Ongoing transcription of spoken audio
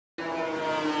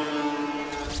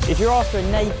If you're after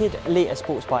a naked litre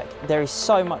sports bike, there is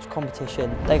so much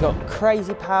competition. They've got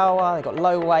crazy power, they've got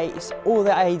low weights, all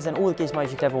the aids and all the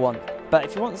gizmos you could ever want. But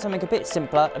if you want something a bit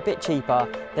simpler, a bit cheaper,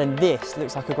 then this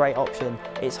looks like a great option.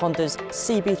 It's Honda's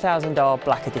CB1000R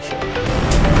Black Edition.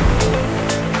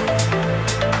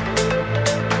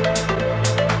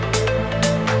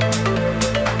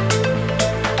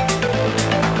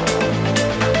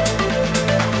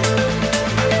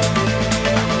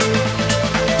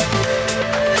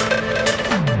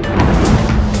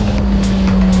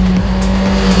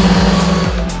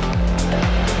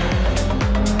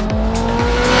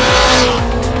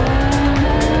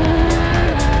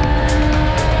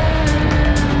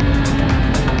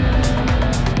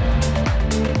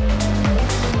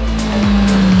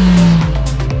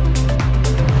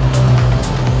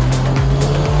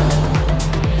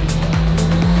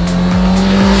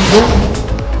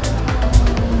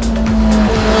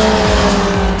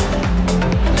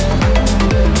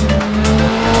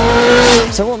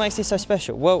 So what makes this so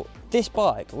special? Well, this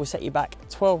bike will set you back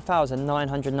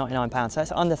 £12,999, so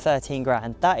that's under 13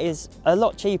 grand. That is a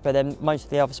lot cheaper than most of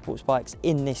the other sports bikes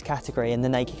in this category, in the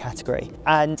naked category.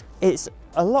 And it's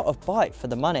a lot of bike for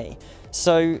the money.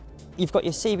 So you've got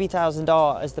your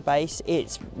CB1000R as the base.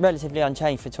 It's relatively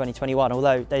unchanged for 2021,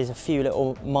 although there's a few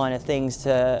little minor things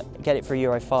to get it for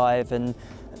Euro 5 and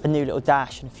a new little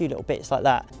dash and a few little bits like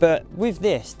that. But with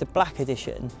this, the Black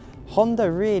Edition,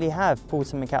 Honda really have pulled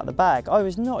something out of the bag. I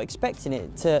was not expecting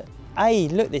it to A,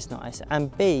 look this nice,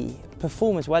 and B,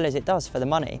 perform as well as it does for the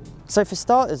money. So for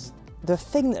starters, the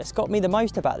thing that's got me the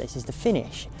most about this is the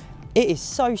finish. It is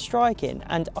so striking,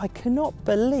 and I cannot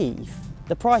believe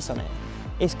the price on it.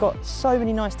 It's got so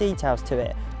many nice details to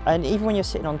it, and even when you're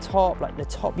sitting on top, like the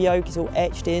top yoke is all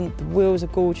etched in, the wheels are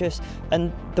gorgeous,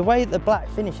 and the way that the black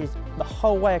finishes the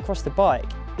whole way across the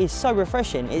bike is so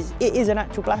refreshing. It is an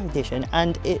actual Black Edition,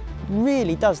 and it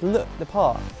really does look the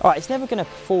part. All right, it's never going to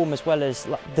perform as well as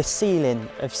like the ceiling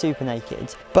of Super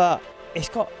Naked, but it's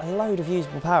got a load of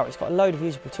usable power, it's got a load of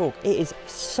usable torque. It is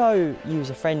so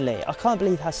user-friendly. I can't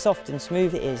believe how soft and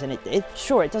smooth it is, and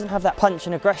sure, it doesn't have that punch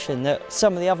and aggression that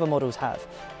some of the other models have,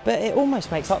 but it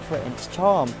almost makes up for it in its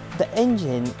charm. The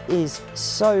engine is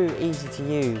so easy to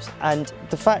use, and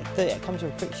the fact that it comes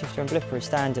with a quick shifter and blipper as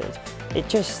standard, it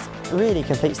just really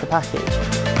completes the package.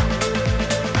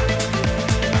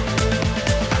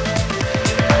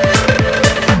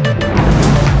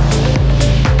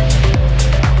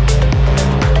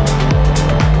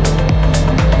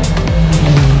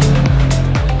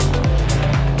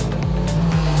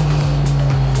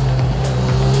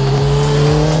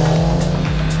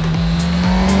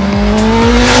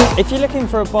 If you're looking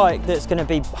for a bike that's going to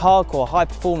be hardcore, high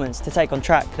performance to take on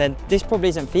track, then this probably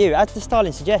isn't for you. As the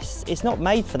styling suggests, it's not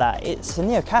made for that. It's a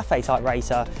neo-cafe type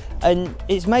racer, and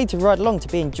it's made to ride along, to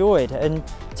be enjoyed, and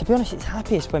to be honest, it's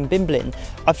happiest when bimbling.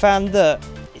 I found that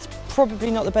it's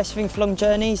probably not the best thing for long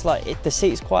journeys. Like the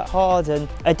seat's quite hard, and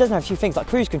it doesn't have a few things like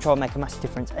cruise control make a massive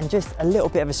difference, and just a little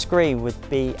bit of a screen would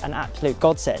be an absolute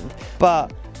godsend.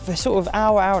 But for sort of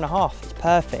hour and a half, it's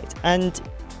perfect. And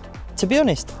to be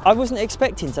honest, I wasn't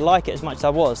expecting to like it as much as I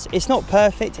was. It's not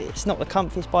perfect, it's not the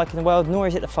comfiest bike in the world, nor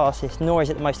is it the fastest, nor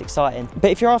is it the most exciting. But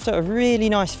if you're after a really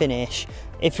nice finish,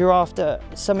 if you're after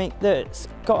something that's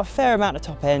got a fair amount of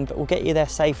top end but will get you there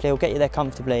safely, will get you there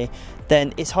comfortably,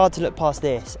 then it's hard to look past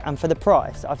this. And for the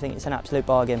price, I think it's an absolute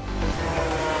bargain.